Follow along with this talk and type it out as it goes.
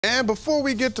And before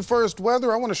we get to first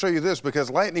weather, I want to show you this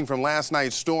because lightning from last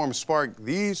night's storm sparked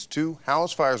these two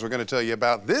house fires we're going to tell you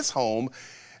about. This home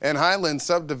in Highland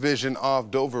subdivision off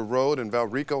Dover Road in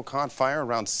Valrico caught fire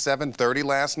around 7:30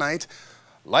 last night.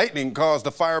 Lightning caused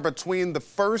a fire between the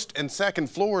first and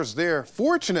second floors there.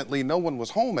 Fortunately, no one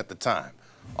was home at the time.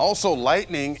 Also,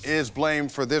 lightning is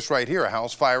blamed for this right here, a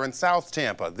house fire in South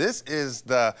Tampa. This is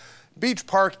the Beach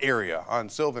Park area on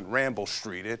Sylvan Ramble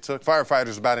Street. It took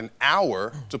firefighters about an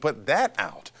hour to put that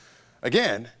out.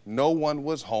 Again, no one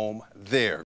was home there.